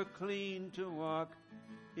free, you're clean to walk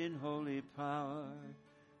in holy power.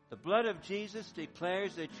 The blood of Jesus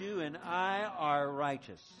declares that you and I are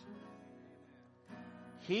righteous.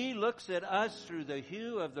 He looks at us through the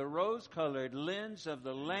hue of the rose-colored lens of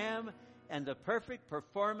the Lamb and the perfect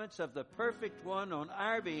performance of the perfect one on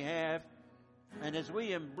our behalf. And as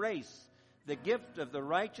we embrace the gift of the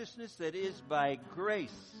righteousness that is by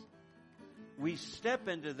grace, we step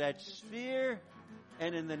into that sphere,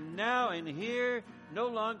 and in the now and here, no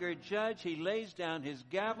longer judge. He lays down his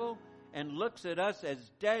gavel and looks at us as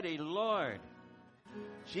Daddy Lord.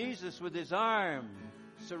 Jesus with his arm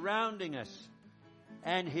surrounding us,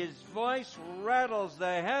 and his voice rattles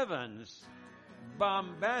the heavens.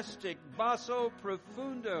 Bombastic, basso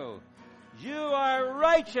profundo. You are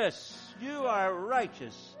righteous. You are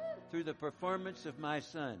righteous through the performance of my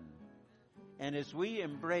Son. And as we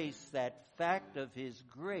embrace that fact of his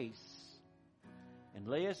grace and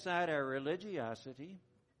lay aside our religiosity,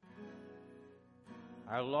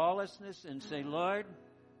 our lawlessness, and say, Lord,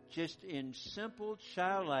 just in simple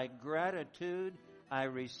childlike gratitude, I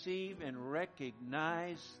receive and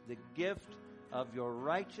recognize the gift of your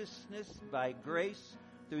righteousness by grace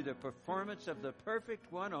through the performance of the perfect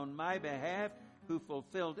one on my behalf, who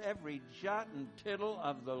fulfilled every jot and tittle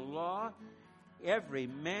of the law, every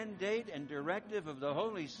mandate and directive of the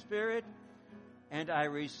Holy Spirit, and I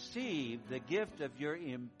receive the gift of your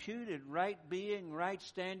imputed right being, right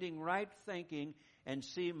standing, right thinking, and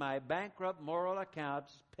see my bankrupt moral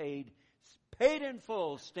accounts paid in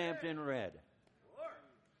full, stamped in red.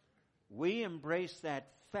 We embrace that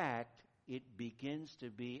fact. It begins to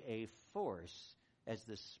be a force as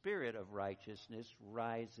the Spirit of righteousness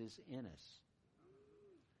rises in us.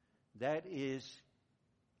 That is,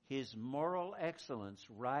 his moral excellence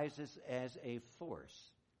rises as a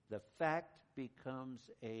force. The fact becomes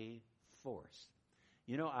a force.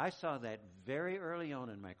 You know, I saw that very early on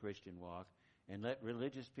in my Christian walk and let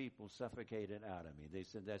religious people suffocate it out of me. They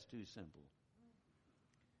said that's too simple.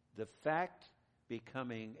 The fact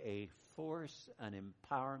becoming a force, an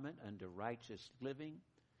empowerment unto righteous living.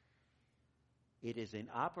 It is in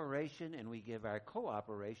operation, and we give our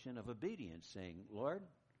cooperation of obedience, saying, Lord,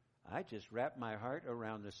 I just wrap my heart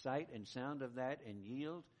around the sight and sound of that and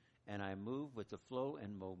yield, and I move with the flow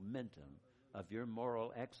and momentum of your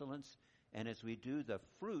moral excellence, And as we do, the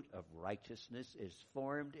fruit of righteousness is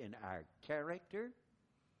formed in our character.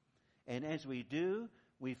 And as we do,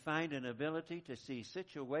 we find an ability to see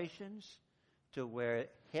situations to where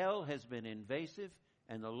hell has been invasive,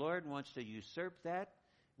 and the Lord wants to usurp that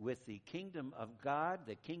with the kingdom of God,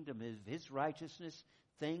 the kingdom of His righteousness,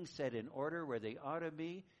 things set in order where they ought to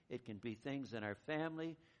be. It can be things in our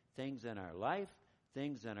family, things in our life,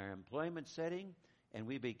 things in our employment setting, and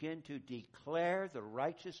we begin to declare the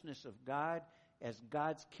righteousness of God as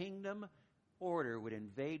God's kingdom order would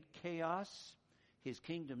invade chaos. His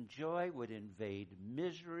kingdom joy would invade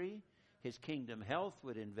misery. His kingdom health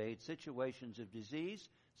would invade situations of disease.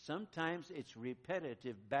 Sometimes it's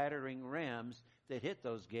repetitive battering rams that hit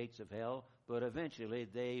those gates of hell, but eventually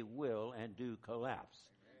they will and do collapse,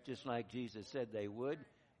 just like Jesus said they would,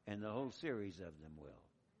 and the whole series of them will.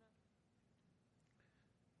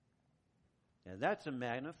 Now that's a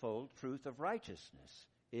manifold truth of righteousness.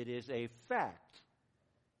 It is a fact,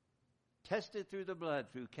 tested through the blood,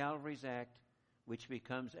 through Calvary's act, which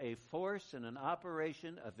becomes a force and an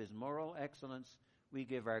operation of His moral excellence. We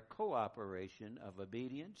give our cooperation of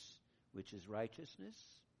obedience, which is righteousness.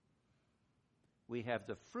 We have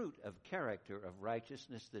the fruit of character of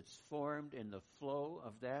righteousness that's formed in the flow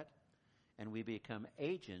of that, and we become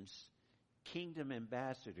agents, kingdom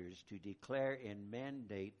ambassadors, to declare and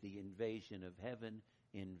mandate the invasion of heaven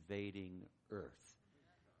invading earth,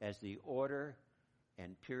 as the order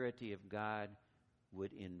and purity of God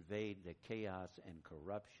would invade the chaos and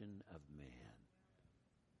corruption of man.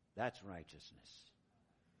 That's righteousness.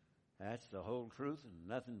 That's the whole truth and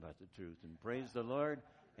nothing but the truth. And praise the Lord.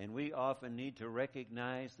 And we often need to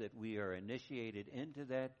recognize that we are initiated into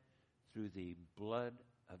that through the blood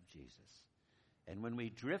of Jesus. And when we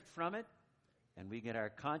drift from it and we get our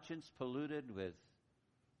conscience polluted with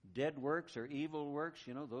dead works or evil works,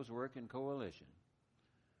 those work in coalition.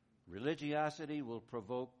 Religiosity will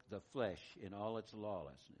provoke the flesh in all its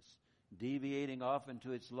lawlessness. Deviating off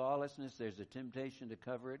into its lawlessness, there's a temptation to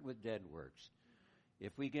cover it with dead works.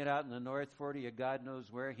 If we get out in the North Forty of God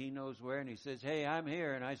knows where, He knows where, and He says, hey, I'm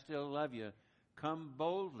here and I still love you. Come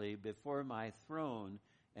boldly before my throne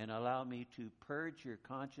and allow me to purge your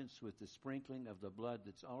conscience with the sprinkling of the blood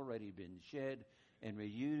that's already been shed and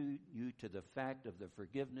renew you to the fact of the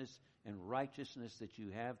forgiveness and righteousness that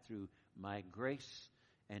you have through my grace,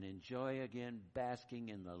 and enjoy again basking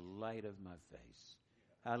in the light of my face.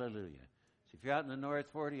 Hallelujah. So if you're out in the North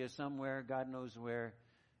Forty or somewhere, God knows where,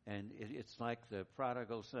 and it's like the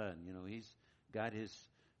prodigal son. He's got his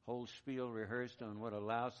whole spiel rehearsed on what a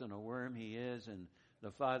louse and a worm he is, and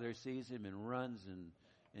the father sees him and runs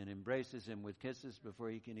and embraces him with kisses before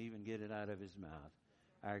he can even get it out of his mouth.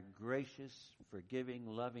 Our gracious, forgiving,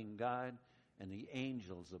 loving God, and the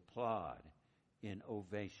angels applaud in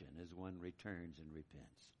ovation as one returns and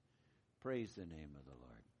repents. Praise the name of the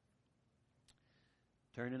Lord.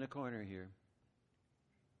 Turn in the corner here.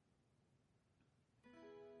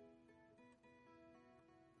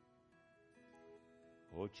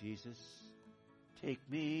 Oh, Jesus, take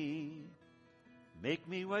me, make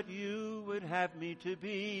me what you would have me to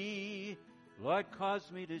be. Lord,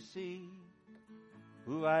 cause me to see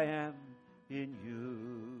who I am in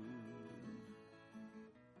you.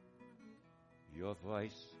 Your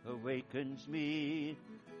voice awakens me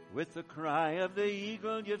with the cry of the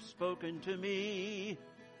eagle. You've spoken to me,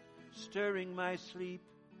 stirring my sleep.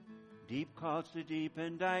 Deep calls to deep,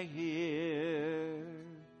 and I hear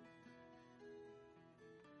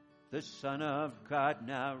the Son of God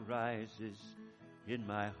now rises in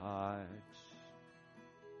my heart,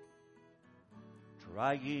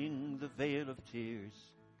 drying the veil of tears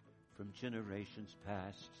from generations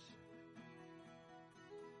past.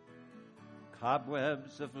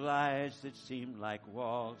 Cobwebs of lies that seemed like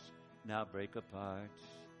walls now break apart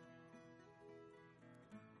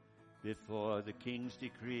before the King's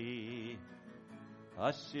decree.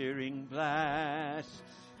 A searing blast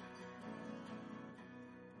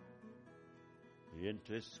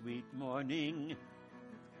into sweet morning,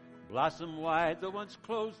 blossom wide the once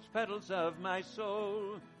closed petals of my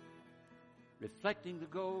soul, reflecting the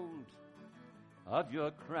gold of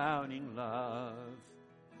your crowning love.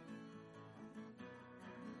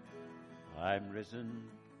 I'm risen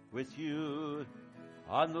with you.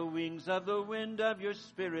 On the wings of the wind of your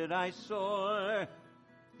spirit I soar.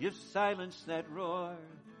 You've silenced that roar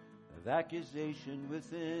of accusation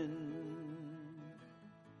within.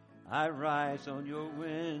 I rise on your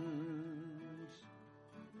winds,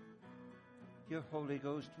 your Holy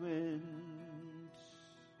Ghost winds.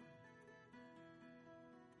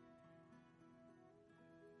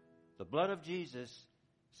 The blood of Jesus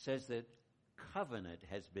says that covenant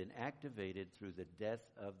has been activated through the death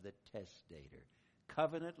of the testator.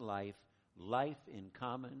 Covenant life, life in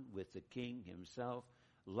common with the King himself,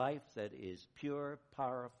 life that is pure,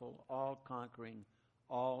 powerful, all-conquering,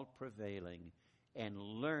 all-prevailing, and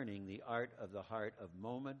learning the art of the heart of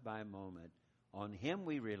moment by moment. On him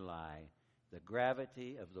we rely. The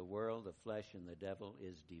gravity of the world, the flesh, and the devil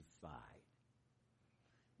is defied.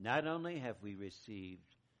 Not only have we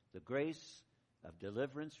received the grace of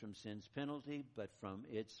deliverance from sin's penalty, but from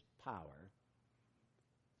its power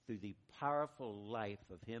through the powerful life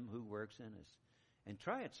of him who works in us. And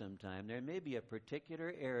try it sometime. There may be a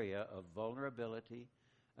particular area of vulnerability,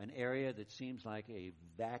 an area that seems like a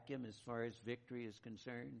vacuum as far as victory is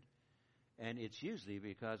concerned. And it's usually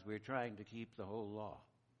because we're trying to keep the whole law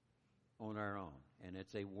on our own. And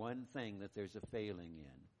it's a one thing that there's a failing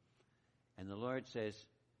in. And the Lord says,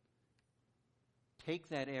 take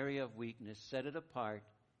that area of weakness, set it apart,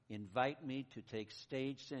 invite me to take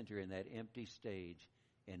stage center in that empty stage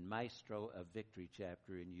and maestro a victory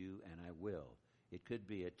chapter in you, and I will. It could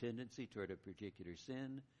be a tendency toward a particular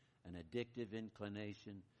sin, an addictive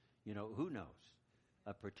inclination, who knows,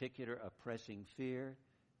 a particular oppressing fear,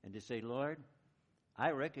 and to say, Lord,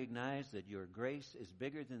 I recognize that your grace is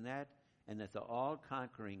bigger than that, and that the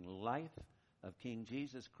all-conquering life of King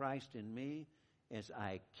Jesus Christ in me, as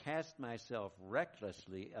I cast myself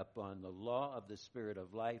recklessly upon the law of the Spirit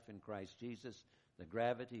of life in Christ Jesus, the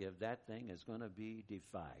gravity of that thing is going to be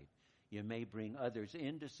defied. You may bring others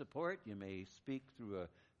in to support. You may speak through a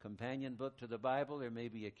companion book to the Bible. There may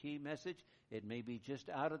be a key message. It may be just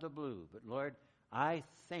out of the blue. But Lord, I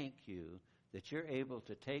thank you that you're able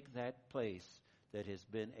to take that place that has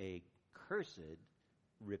been a cursed,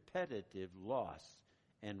 repetitive loss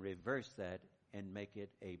and reverse that and make it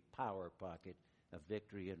a power pocket of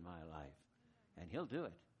victory in my life. And he'll do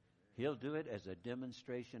it. He'll do it as a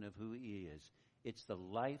demonstration of who he is. It's the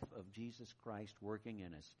life of Jesus Christ working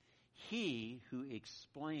in us. He who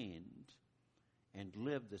explained and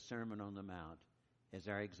lived the Sermon on the Mount as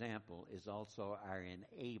our example is also our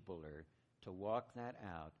enabler to walk that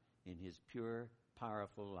out in his pure,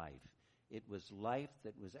 powerful life. It was life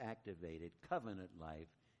that was activated, covenant life,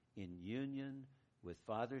 in union with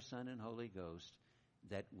Father, Son, and Holy Ghost,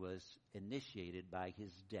 that was initiated by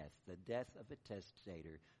his death. The death of a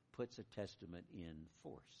testator puts a testament in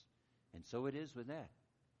force. And so it is with that.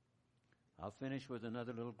 I'll finish with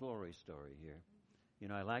another little glory story here.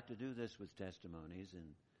 I like to do this with testimonies.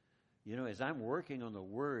 And, as I'm working on the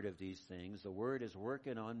word of these things, the word is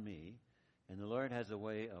working on me. And the Lord has a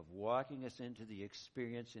way of walking us into the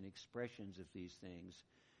experience and expressions of these things.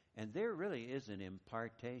 And there really is an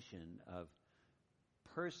impartation of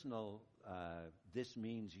personal, this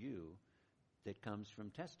means you, that comes from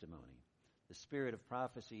testimony. The spirit of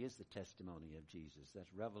prophecy is the testimony of Jesus.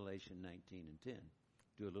 That's Revelation 19 and 10.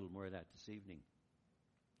 Do a little more of that this evening.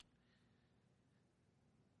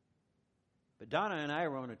 But Donna and I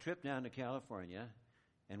were on a trip down to California,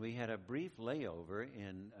 and we had a brief layover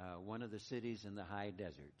in one of the cities in the high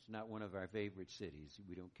desert. It's not one of our favorite cities.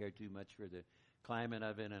 We don't care too much for the climate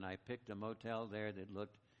of it, and I picked a motel there that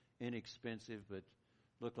looked inexpensive, but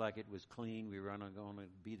looked like it was clean. We were going to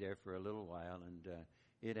be there for a little while, and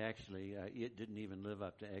it actually, it didn't even live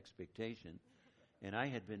up to expectation. And I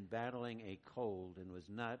had been battling a cold and was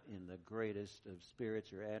not in the greatest of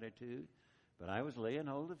spirits or attitude, but I was laying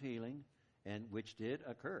hold of healing, and which did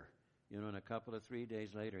occur. And a couple of 3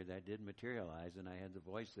 days later, that did materialize, and I had the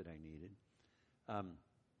voice that I needed.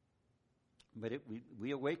 But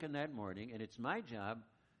we awakened that morning, and it's my job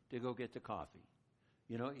to go get the coffee.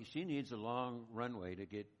 She needs a long runway to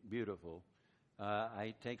get beautiful.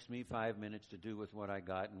 It takes me 5 minutes to do with what I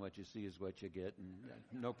got, and what you see is what you get,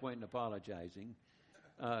 and no point in apologizing.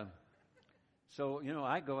 So,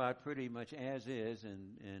 I go out pretty much as is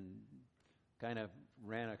and kind of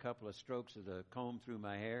ran a couple of strokes of the comb through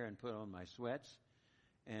my hair and put on my sweats.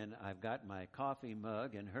 And I've got my coffee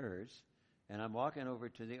mug and hers, and I'm walking over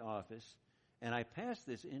to the office, and I pass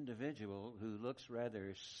this individual who looks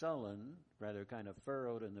rather sullen, rather kind of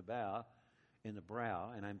furrowed in the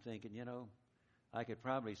brow, and I'm thinking, I could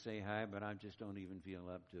probably say hi, but I just don't even feel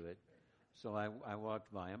up to it. So I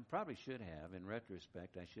walked by him. Probably should have. In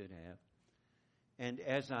retrospect, I should have. And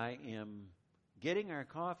as I am getting our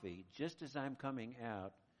coffee, just as I'm coming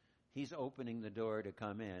out, he's opening the door to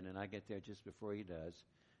come in, and I get there just before he does.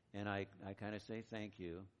 And I kind of say thank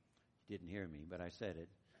you. He didn't hear me, but I said it.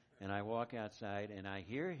 And I walk outside, and I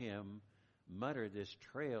hear him mutter this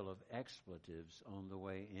trail of expletives on the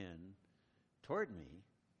way in toward me.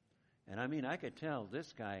 And I could tell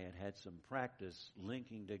this guy had some practice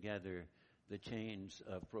linking together the chains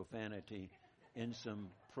of profanity in some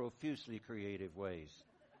profusely creative ways.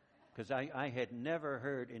 Because I had never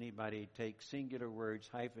heard anybody take singular words,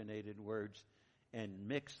 hyphenated words, and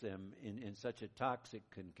mix them in such a toxic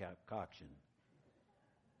concoction.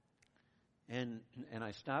 And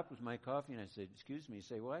I stopped with my coffee and I said, "Excuse me,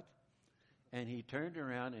 say what?" And he turned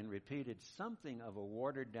around and repeated something of a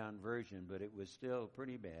watered-down version, but it was still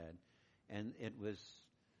pretty bad. And it was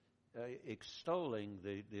extolling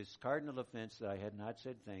this cardinal offense that I had not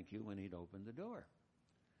said thank you when he'd opened the door.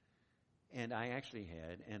 And I actually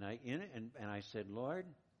had. And I said, "Lord,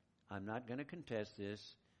 I'm not going to contest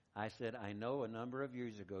this." I said, "I know a number of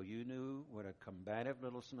years ago you knew what a combative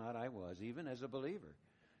little snot I was, even as a believer.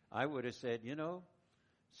 I would have said,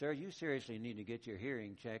 sir, you seriously need to get your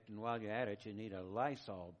hearing checked, and while you're at it, you need a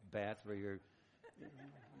Lysol bath for your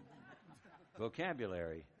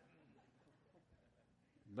vocabulary."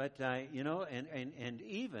 But, and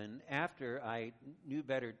even after I knew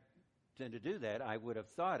better than to do that, I would have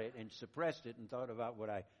thought it and suppressed it and thought about what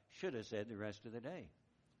I should have said the rest of the day.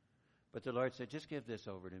 But the Lord said, "Just give this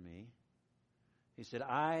over to me." He said,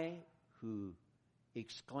 "I who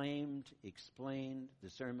explained the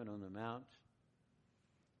Sermon on the Mount,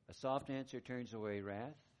 a soft answer turns away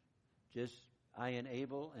wrath. I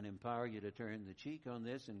enable and empower you to turn the cheek on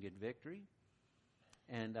this and get victory."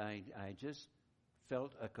 And I just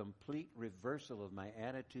felt a complete reversal of my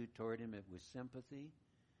attitude toward him. It was sympathy.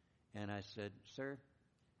 And I said, "Sir,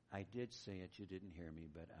 I did say it. You didn't hear me,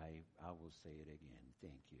 but I will say it again.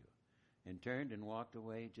 Thank you." And turned and walked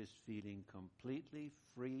away just feeling completely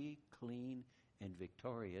free, clean, and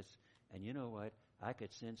victorious. And you know what? I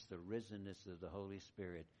could sense the risenness of the Holy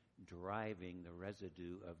Spirit driving the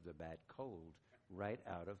residue of the bad cold right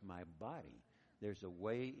out of my body. There's a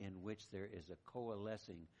way in which there is a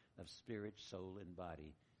coalescing of spirit, soul, and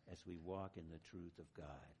body as we walk in the truth of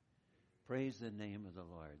God. Praise the name of the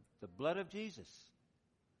Lord. The blood of Jesus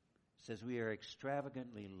says we are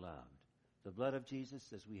extravagantly loved. The blood of Jesus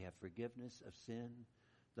says we have forgiveness of sin.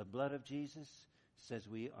 The blood of Jesus says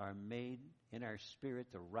we are made in our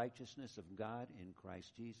spirit the righteousness of God in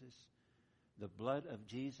Christ Jesus. The blood of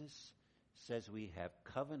Jesus says we have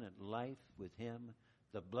covenant life with him.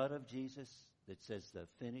 The blood of Jesus that says the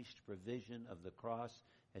finished provision of the cross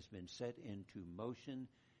has been set into motion,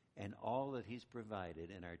 and all that he's provided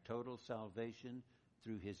in our total salvation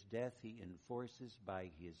through his death he enforces by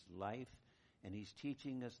his life, and he's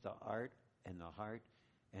teaching us the art and the heart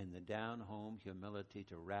and the down-home humility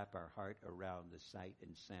to wrap our heart around the sight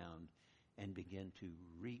and sound and begin to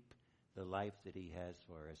reap the life that he has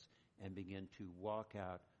for us and begin to walk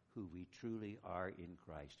out who we truly are in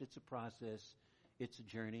Christ. It's a process. It's a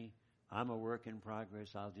journey. I'm a work in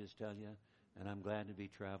progress, I'll just tell you, and I'm glad to be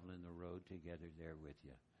traveling the road together there with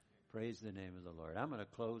you. Praise the name of the Lord. I'm going to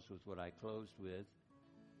close with what I closed with.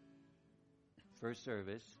 First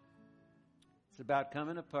service. It's about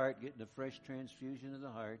coming apart, getting a fresh transfusion of the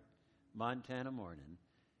heart. Montana morning.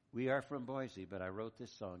 We are from Boise, but I wrote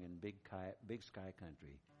this song in Big Sky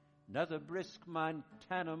Country. Another brisk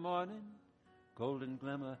Montana morning. Golden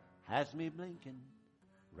glimmer has me blinking.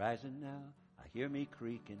 Rising now, I hear me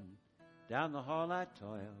creaking. Down the hall I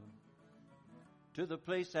toil. To the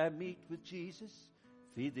place I meet with Jesus.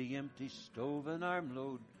 Feed the empty stove an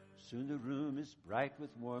armload. Soon the room is bright with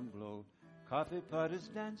warm glow. Coffee pot is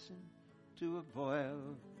dancing to a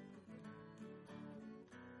boil.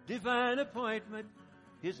 Divine appointment,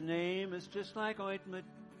 his name is just like ointment.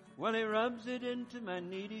 When he rubs it into my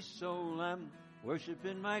needy soul, I'm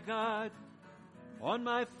worshiping my God. On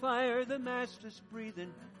my fire the Master's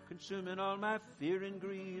breathing, consuming all my fear and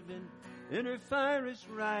grieving. Inner fire is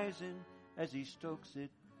rising as he stokes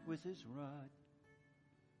it with his rod.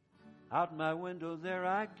 Out my window there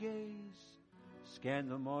I gaze, scan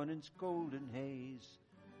the morning's golden haze.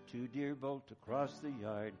 Two deer bolt across the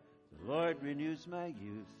yard, the Lord renews my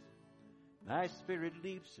youth. My spirit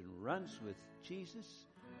leaps and runs with Jesus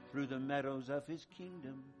through the meadows of his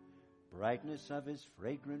kingdom, brightness of his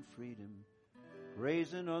fragrant freedom,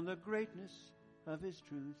 grazing on the greatness of his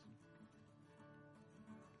truth.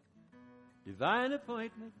 Divine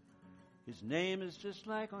appointment, his name is just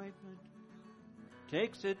like ointment,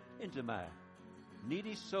 takes it into my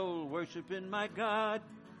needy soul, worshiping my God.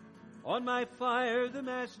 On my fire the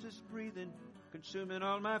Master's breathing, consuming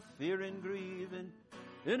all my fear and grieving.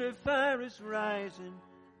 Inner fire is rising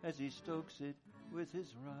as he stokes it with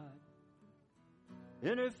his rod.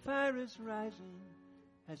 Inner fire is rising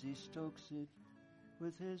as he stokes it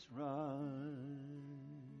with his rod.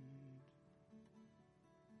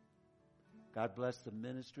 God bless the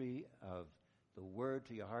ministry of the word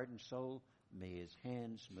to your heart and soul. May his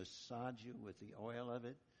hands massage you with the oil of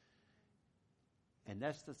it.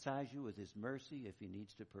 anesthetize you with His mercy if He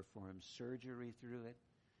needs to perform surgery through it.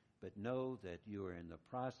 But know that you are in the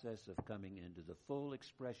process of coming into the full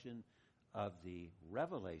expression of the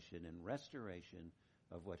revelation and restoration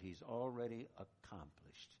of what He's already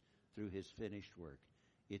accomplished through His finished work.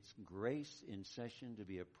 It's grace in session to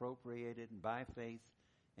be appropriated by faith,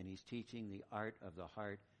 and He's teaching the art of the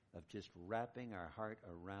heart of just wrapping our heart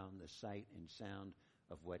around the sight and sound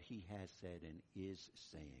of what He has said and is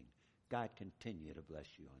saying. God continue to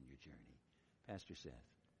bless you on your journey. Pastor Seth.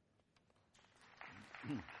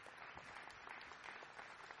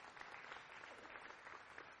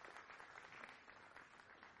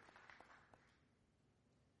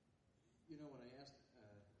 You know, when I asked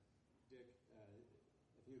Dick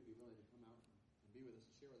if he would be willing to come out and be with us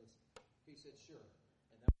and share with us, he said, sure.